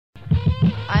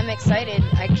excited.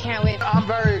 I can't wait. I'm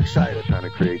very excited trying to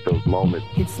create those moments.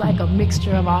 It's like a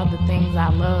mixture of all the things I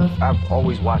love. I've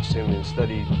always watched him and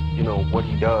studied, what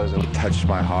he does. It touched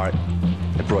my heart.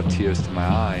 It brought tears to my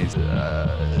eyes.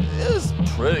 It was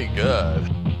pretty good.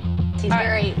 He's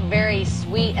very, very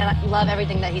sweet, and I love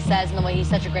everything that he says and the way he's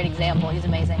such a great example. He's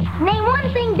amazing. Name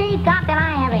one thing Dave got that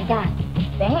I haven't got.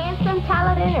 The handsome,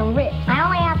 talented, and rich. I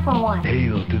only ask for one.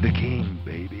 Hail to the king,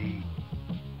 baby.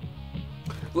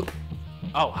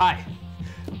 Oh, hi.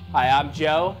 Hi, I'm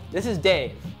Joe. This is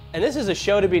Dave. And this is a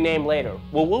show to be named later,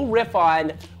 where we'll riff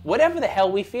on whatever the hell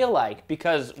we feel like,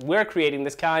 because we're creating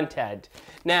this content.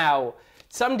 Now,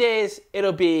 some days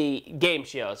it'll be game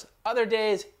shows. Other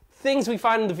days, things we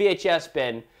find in the VHS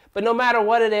bin. But no matter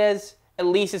what it is, at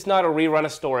least it's not a rerun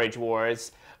of Storage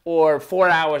Wars or 4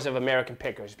 hours of American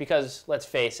Pickers. Because, let's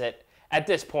face it, at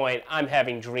this point, I'm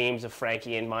having dreams of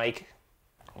Frankie and Mike.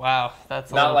 Wow,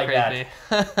 that's a Not little like crazy.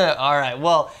 That. All right,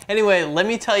 well, anyway, let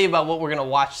me tell you about what we're going to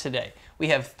watch today. We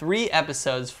have 3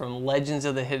 episodes from Legends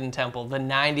of the Hidden Temple, the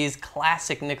 90s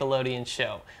classic Nickelodeon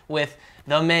show, with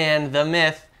the man, the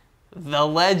myth, the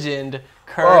legend,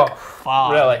 Kirk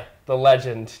Fogg. Really? The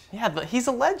legend. Yeah, he's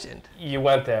a legend. You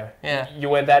went there. Yeah. You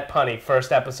went that punny.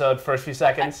 First episode, first few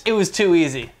seconds. It was too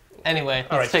easy. Anyway,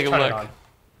 let's take a turn look. It on.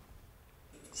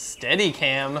 Steady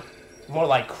cam. More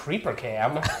like creeper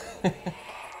cam.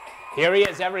 Here he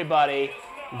is, everybody.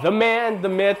 The man, the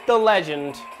myth, the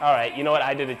legend. All right, you know what?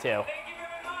 I did it too.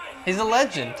 He's a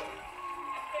legend.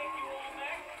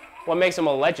 What makes him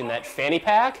a legend? That fanny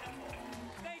pack?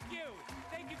 Thank you.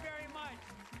 Thank you very much.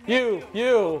 You.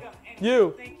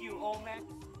 Thank you, Olmec.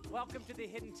 Welcome to the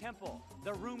Hidden Temple.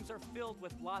 The rooms are filled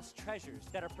with lost treasures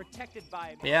that are protected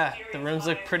by... Yeah, the rooms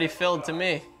look pretty filled to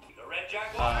me.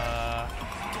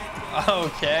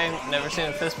 Okay, never seen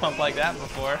a fist pump like that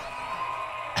before.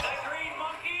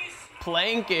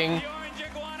 Planking.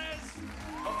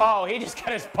 Oh, he just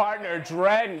got his partner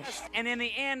drenched. And in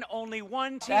the end, only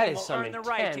one team That is will some earn the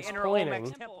right to intense enter pointing.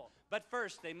 Olmec's temple. But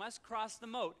first, they must cross the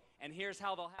moat, and here's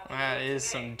how they'll have to That do it is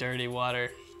today. some dirty water.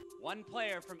 One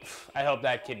player from... I hope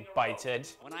that kid bites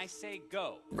it. When I say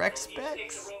go... Rex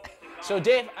Specs. So,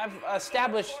 Dave, I've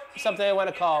established something I want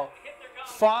to call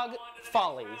Fog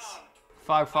Follies.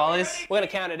 Fog Follies? We're going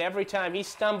to count it every time he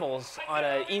stumbles on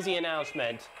an easy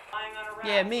announcement.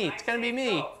 Yeah, me. It's gonna be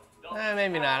me.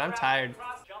 Maybe not. I'm tired.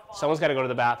 Someone's got to go to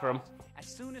the bathroom. As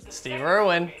soon as Steve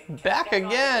Irwin, back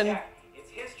again.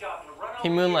 He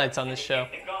moonlights on this show.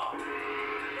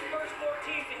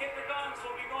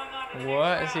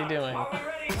 What is he doing?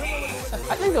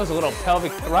 I think there was a little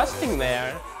pelvic thrusting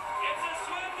there.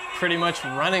 Pretty much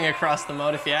running across the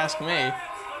moat, if you ask me.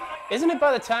 Isn't it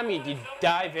by the time you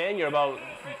dive in, you're about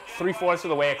 3/4 of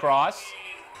the way across?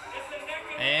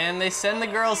 And they send the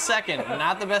girls second.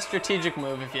 Not the best strategic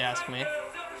move, if you ask me.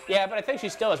 Yeah, but I think she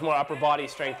still has more upper body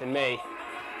strength than me.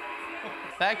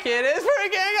 That kid is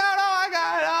freaking out. Oh my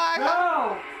god, oh my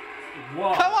god. No!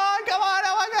 Whoa. Come on, come on,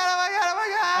 oh my god, oh my god, oh my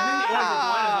god.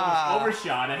 I think the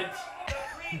overshot it.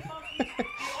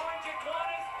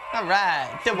 All right,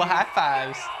 double high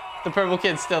fives. The purple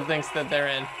kid still thinks that they're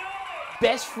in.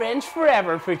 Best friends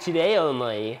forever for today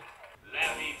only.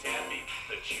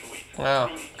 Oh,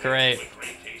 great.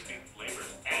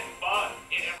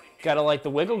 Gotta like the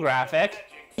wiggle graphic.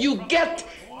 You get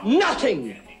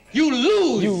nothing. You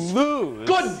lose. You lose.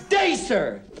 Good day,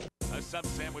 sir. A sub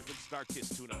sandwich with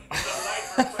Star-Kissed tuna.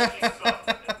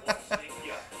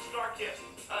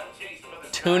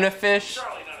 Tuna fish.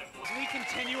 As we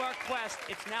continue our quest,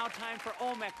 it's now time for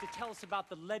Olmec to tell us about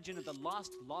the legend of the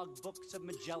lost logbooks of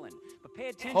Magellan. But pay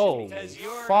attention Holy because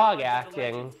your fog knowledge of the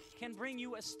acting. legend can bring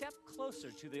you a step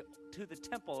closer to the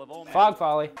temple of Olmec. Fog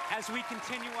folly. As we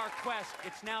continue our quest,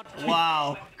 it's now time.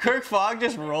 Wow, Kirk Fogg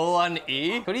just roll on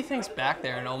E? What do you think's back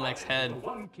there in Olmec's head?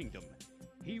 One kingdom.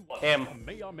 He was Him.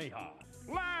 Kamehameha.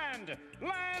 Land!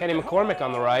 Kenny McCormick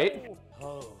on the right.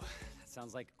 Oh, that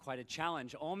sounds like quite a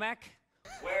challenge. Olmec?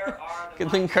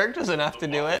 Good thing Kirk doesn't have to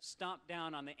do it. Stomp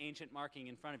down on the ancient marking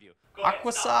in front of you.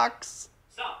 Aqua socks.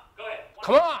 Stop. Go ahead.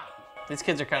 Come on! These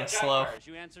kids are kind of slow.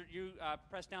 You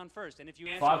press down first, and if you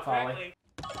answer Fog correctly,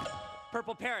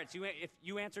 purple parrots. If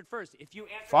you answered first, if you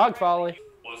answered Fog folly.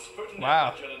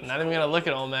 Wow, not even gonna look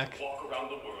at Olmec.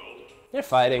 They're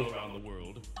fighting. Around the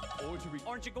world.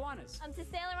 Orange iguanas. To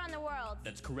sail around the world.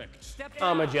 That's correct. Step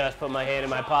down. I'ma just put my hand in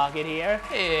my pocket here.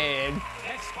 Hey,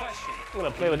 Next question. I'm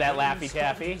gonna play with that Laffy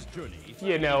Taffy.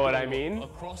 You know what I mean.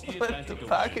 Across the let Atlantic the Ocean,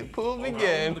 pocket pool around the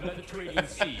begin. Mediterranean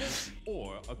Seas,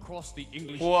 or across the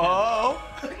English Whoa.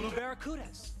 Blue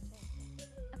barracudas.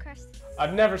 Of course.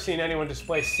 I've never seen anyone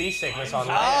display seasickness on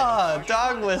land. Ah,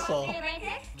 dog whistle.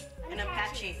 Atlantic? An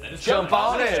Apache. Jump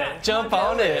on it. Jump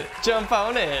on it. Jump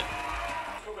on it.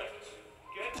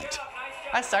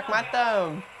 I stuck my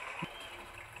thumb.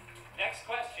 Next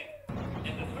question.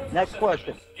 Next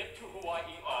question. Get to Hawaii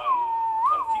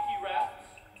on Tiki rafts,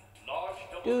 large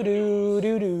double Do do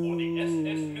do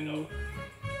do.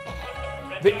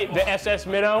 The SS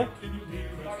Minnow.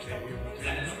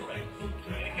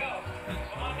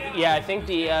 Yeah, I think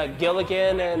the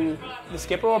Gilligan and the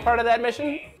skipper were part of that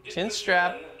mission. Chin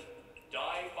strap.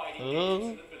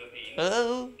 Oh,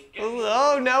 oh,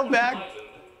 oh, no, back.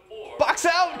 Box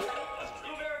out.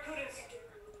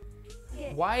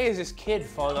 Why is this kid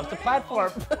falling off the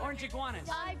platform? Orange iguanas.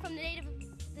 Die from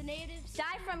the natives.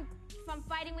 Die from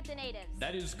fighting with the natives.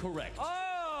 That is correct.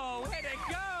 Oh, way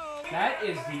to go! That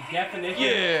is the definition.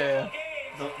 Yeah.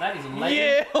 That is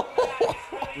legend.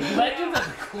 Yeah. Legends of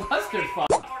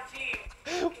clusterfuck.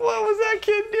 What was that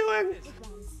kid doing?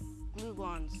 Blue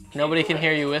ones. Nobody can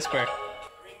hear you whisper.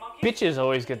 Bitches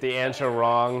always get the answer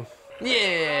wrong.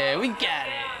 Yeah, we got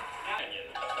it.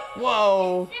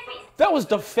 Whoa. That was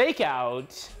the fake out.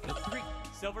 The 3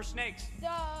 silver snakes.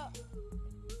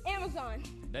 The Amazon.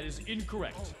 That is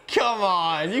incorrect. Come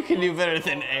on, you can do better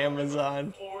than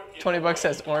Amazon. 20 bucks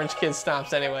says Orange Kid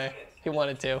stomps anyway. He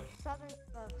wanted to.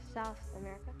 South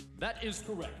America. That is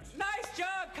correct. Nice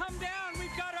job. Come down.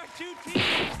 We've got our 2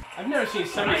 teams. I've never seen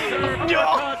somebody.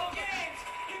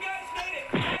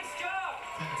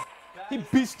 He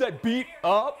beats that beat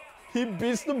up. He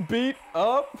beats the beat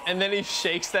up. And then he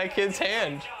shakes that kid's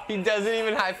hand. He doesn't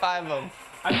even high five him.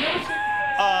 I've never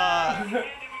seen.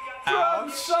 Drum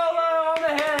solo on the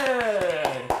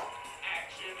head.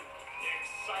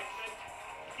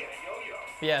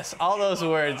 Yes, all those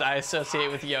words I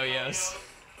associate with yo-yos.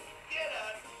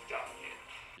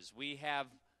 We have.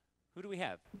 Who do we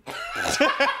have?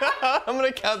 I'm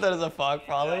gonna count that as a fog,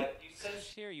 probably. You said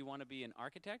here you want to be an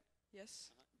architect?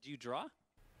 Yes. Do you draw?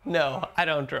 No, I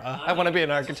don't draw. I want to be an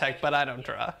architect, but I don't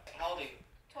draw. How old are you?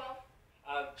 12.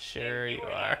 Sure you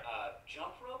are.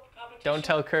 Jump rope competition? Don't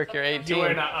tell Kirk you're 18. Did you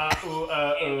have to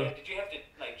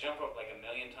like jump rope like a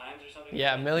million times or something?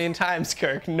 Yeah, a million times,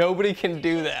 Kirk. Nobody can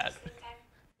do that.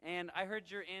 And I heard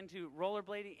you're into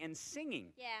rollerblading and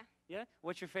singing. Yeah. Yeah?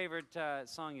 What's your favorite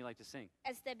song you like to sing?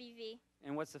 SWV.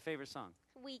 And what's the favorite song?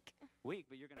 Weak. Weak,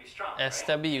 but you're going to be strong.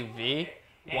 SWV?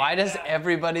 Why does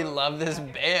everybody love this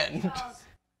band?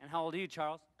 And how old are you,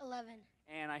 Charles? 11.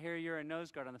 And I hear you're a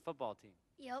nose guard on the football team.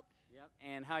 Yep. Yep.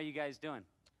 And how are you guys doing?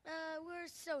 We're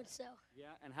so-and-so. Yeah.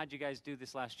 And how'd you guys do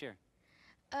this last year?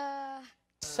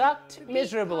 Sucked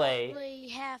miserably. Probably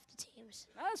half the teams.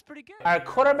 That's pretty good. Our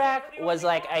quarterback was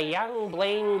like a young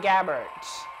Blaine Gabbert.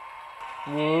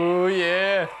 Ooh,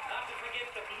 yeah. Not to forget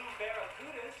the Blue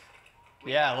Barracudas.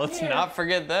 Yeah, let's not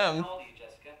forget them. How old are you,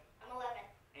 Jessica? I'm 11.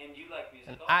 And you like music?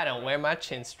 And I don't wear my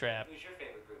chin strap. Who's your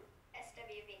favorite group?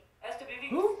 SWV. SWV?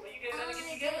 Who? Well, you guys have to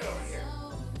get together over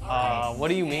here. What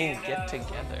do you mean, get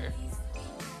together?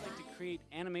 Like to create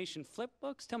animation flip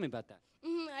books? Tell me about that.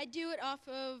 I do it off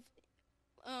of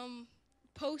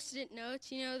Post-it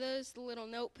notes, you know, those little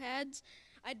notepads.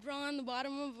 I draw on the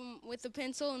bottom of them with a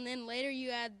pencil, and then later you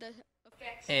add the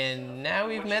effects. And now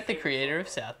we've met the creator of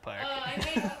South Park. I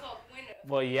made one called Window.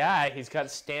 Well, yeah, he's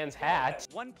got Stan's hat.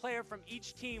 One player from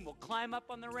each team will climb up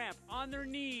on the ramp on their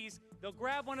knees. They'll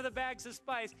grab one of the bags of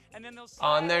spice, and then they'll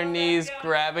On their knees,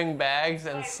 grabbing bags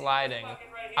and sliding.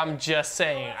 I'm just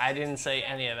saying, I didn't say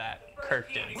any of that.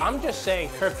 Kirk did. I'm just saying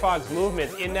Kirk Fogg's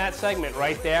movements in that segment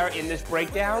right there in this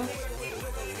breakdown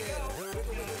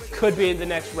could be the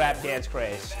next rap dance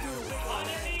craze.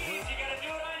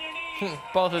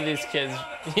 Both of these kids,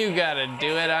 you gotta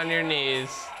do it on your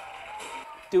knees.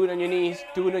 Do it on your knees,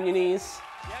 do it on your knees.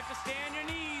 You have to stay on your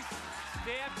knees.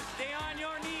 They have to stay on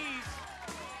your knees.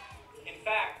 In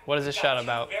fact, What is this shot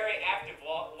about? very active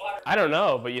water. I don't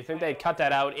know, but you think they'd cut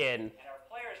that out in And our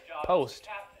player's job post. is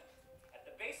captain. At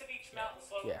the base of each mountain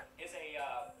slope is a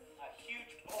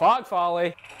huge Fog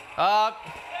Folly. Up.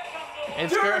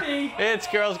 It's Dirty. It's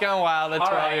Girls Gone Wild at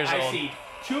 12 years old. I see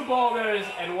 2 boulders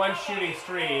and 1 shooting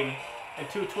stream and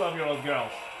 2 12-year-old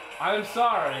girls. I'm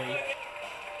sorry.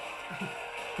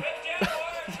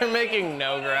 They're making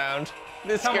no ground.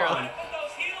 This Come girl. on.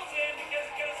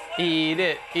 Eat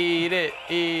it, eat it,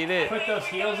 eat it. Put those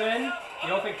heels in. You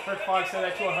don't think Kirk Fogg said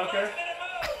that to a hooker?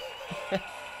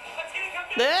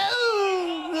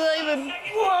 No! David.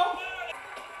 Whoa!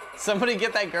 Somebody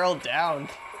get that girl down.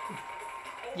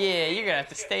 Yeah, you're gonna have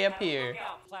to stay up here.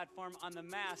 Platform on the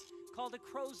mast called a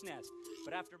crow's nest.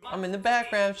 But after I'm in the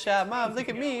background shot. Mom, look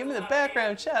at me. I'm in the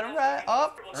background shot. All right.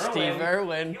 Up. Steve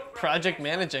Irwin. Project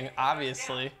managing,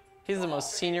 obviously. He's the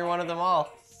most senior one of them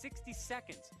all. 60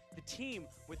 seconds The team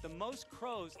with the most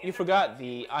crows. You forgot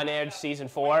the unaired season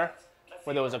 4,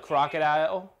 where there was a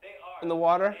crocodile in the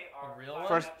water. A real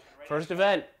one? First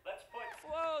event.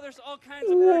 Whoa, there's all kinds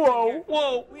of birds in here.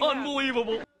 Whoa,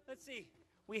 unbelievable. Let's see.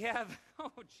 We have,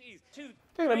 oh jeez, 2,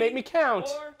 They're gonna make me count.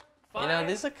 4, 5, You know,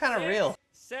 these look kind of real.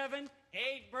 7,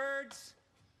 8 birds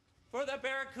for the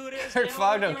barracudas. Kurt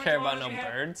Fogg don't care about no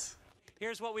birds.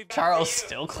 Here's what we've got. Charles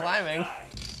still climbing.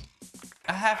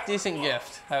 A half decent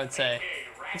gift, I would say.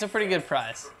 It's a pretty good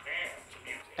prize.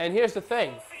 And here's the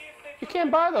thing. You can't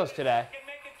buy those today.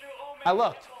 I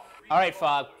looked. All right,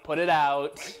 Fogg, put it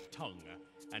out. Tongue,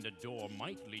 and a door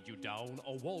might lead you down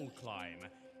a wall climb.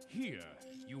 Here,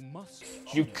 you must.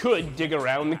 You could dig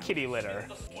around the kitty litter.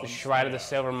 The shrine of the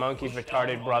silver monkey's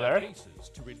retarded brother.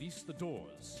 To release the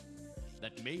doors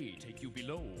that may take you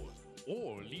below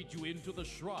or lead you into the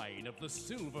shrine of the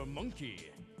silver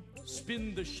monkey.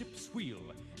 Spin the ship's wheel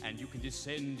and you can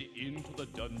descend into the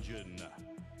dungeon.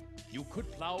 You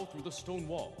could plow through the stone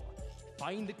wall,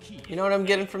 find the key. You know what I'm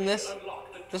getting from this?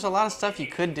 There's a lot of stuff you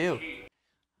could do.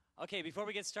 Okay, before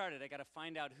we get started, I gotta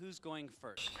find out who's going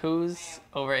first. Who's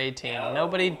over 18?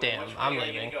 Nobody? Damn, I'm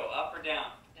leaving. Go up or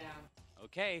down? Down.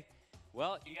 Okay.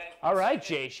 Well, you guys. All right,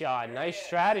 Jay Sean, nice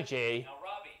strategy.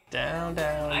 Down,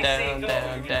 down, down,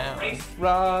 down, down.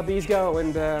 Robbie's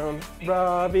going down.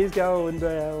 Robbie's going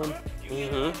down.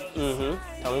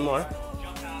 Tell me more.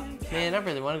 Man, I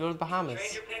really want to go to the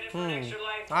Bahamas.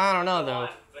 I don't know though.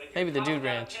 Maybe the Dude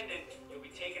Ranch.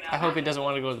 I hope he doesn't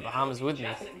want to go to the Bahamas with me.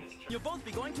 You'll both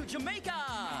be going to Jamaica.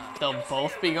 They'll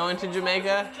both be going to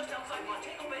Jamaica?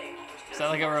 Is that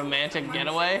like a romantic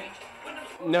getaway?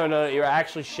 No, you're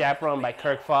actually chaperoned by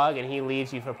Kirk Fogg, and he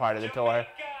leaves you for part of the tour.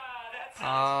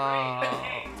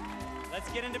 Oh.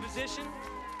 Let's get into position.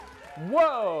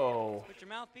 Whoa. Put your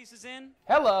mouthpieces in.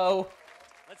 Hello.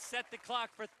 Let's set the clock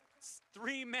for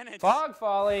 3 minutes. Fog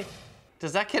Folly.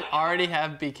 Does that kid already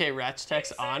have BK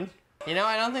Ratchtex on? You know,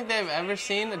 I don't think they've ever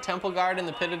seen a temple guard in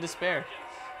the Pit of Despair.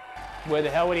 Where the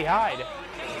hell would he hide?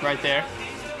 Right there.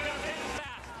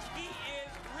 He is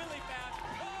really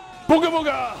fast. Booga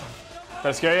booga! Did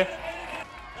that scare you?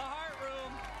 The heart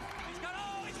room.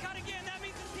 He's got again. That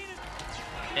means his penis.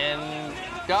 And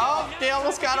go! They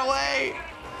almost got away!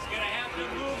 He's gonna have to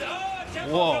move. Oh,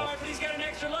 temple Whoa. guard, but he's got an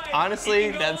extra life. Honestly,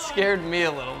 that scared me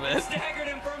a little bit. Staggered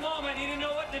him for a moment. He didn't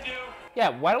know what to do. Yeah,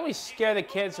 why don't we scare the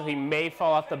kid so he may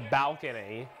fall off the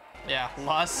balcony? Yeah,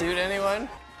 lawsuit anyone?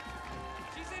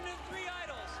 She's into 3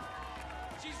 idols.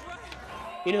 She's right.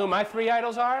 You know who my 3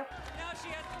 idols are? Now she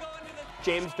has to go into the.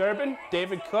 James Durbin,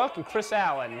 David Cook, and Chris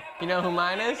Allen. You know who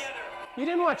mine is? You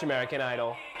didn't watch American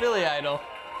Idol. Billy Idol.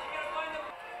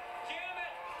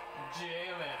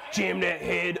 Jam that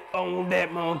head on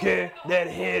that monkey, that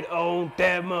head on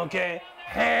that monkey.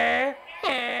 Ha,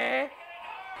 ha.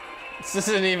 This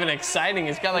isn't even exciting.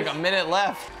 He's got like a minute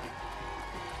left.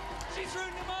 She's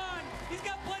rooting him on. He's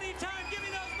got plenty of time. Give me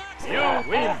those knocks. You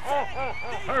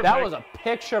win. That was a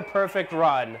picture-perfect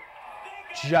run,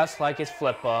 just like his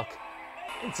flip book.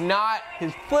 It's not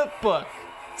his flip book.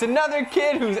 It's another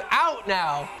kid who's out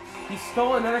now. He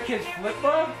stole another kid's flip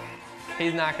book?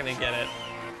 He's not gonna get it.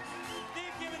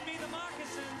 They've given me the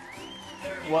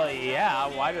moccasin. Well, yeah,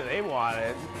 why do they want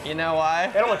it? You know why?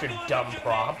 They don't want your dumb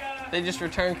prop. They just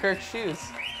returned Kirk's shoes.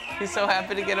 He's so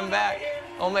happy to get them back.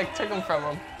 Olmec took them from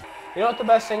him. You know what the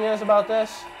best thing is about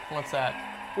this? What's that?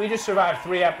 We just survived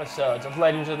 3 episodes of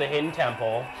Legends of the Hidden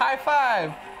Temple. High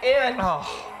five! And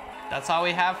That's all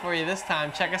we have for you this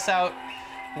time. Check us out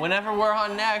whenever we're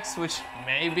on next, which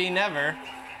may be never.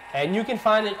 And you can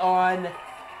find it on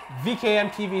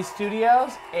VKM TV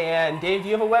Studios. And Dave, do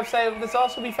you have a website that's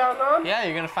also be found on? Yeah,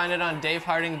 you're gonna find it on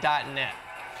daveharding.net.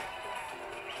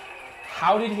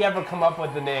 How did he ever come up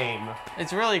with the name?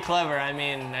 It's really clever. I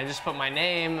mean, I just put my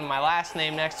name and my last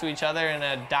name next to each other in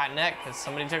a .net because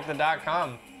somebody took the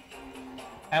 .com.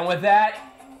 And with that,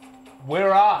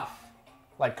 we're off,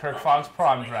 like Kirk Fogg's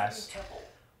prom dress.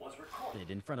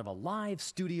 In front of a live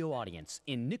studio audience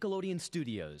in Nickelodeon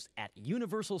Studios at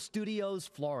Universal Studios,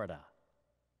 Florida.